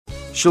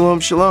Shalom,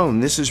 shalom.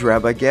 This is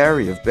Rabbi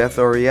Gary of Beth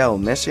Ariel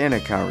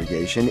Messianic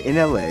Congregation in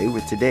LA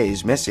with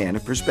today's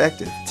Messianic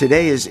Perspective.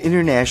 Today is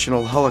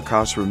International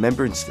Holocaust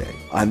Remembrance Day.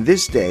 On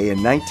this day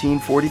in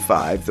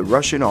 1945, the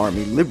Russian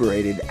army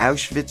liberated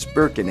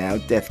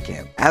Auschwitz-Birkenau death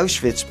camp.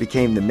 Auschwitz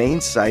became the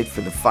main site for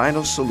the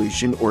final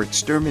solution or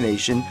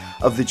extermination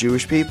of the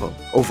Jewish people.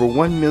 Over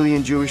 1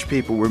 million Jewish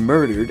people were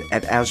murdered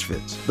at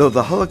Auschwitz. Though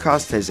the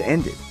Holocaust has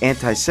ended,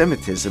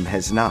 anti-Semitism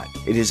has not.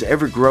 It is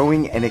ever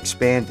growing and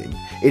expanding.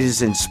 It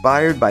is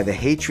inspired by the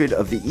hatred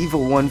of the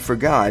evil one for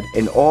God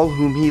and all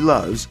whom he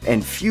loves,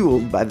 and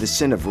fueled by the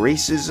sin of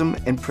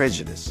racism and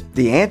prejudice.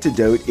 The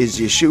antidote is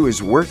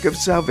Yeshua's work of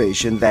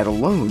salvation that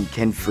alone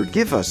can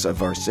forgive us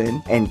of our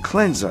sin and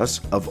cleanse us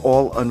of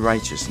all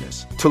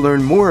unrighteousness. To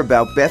learn more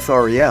about Beth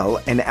Ariel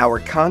and our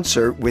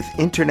concert with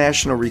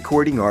international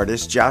recording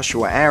artist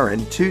Joshua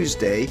Aaron,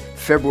 Tuesday,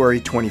 February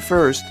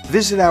 21st,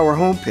 visit our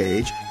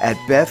homepage at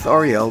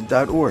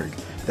bethariel.org.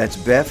 That's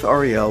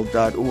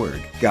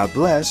bethariel.org. God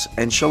bless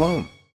and shalom.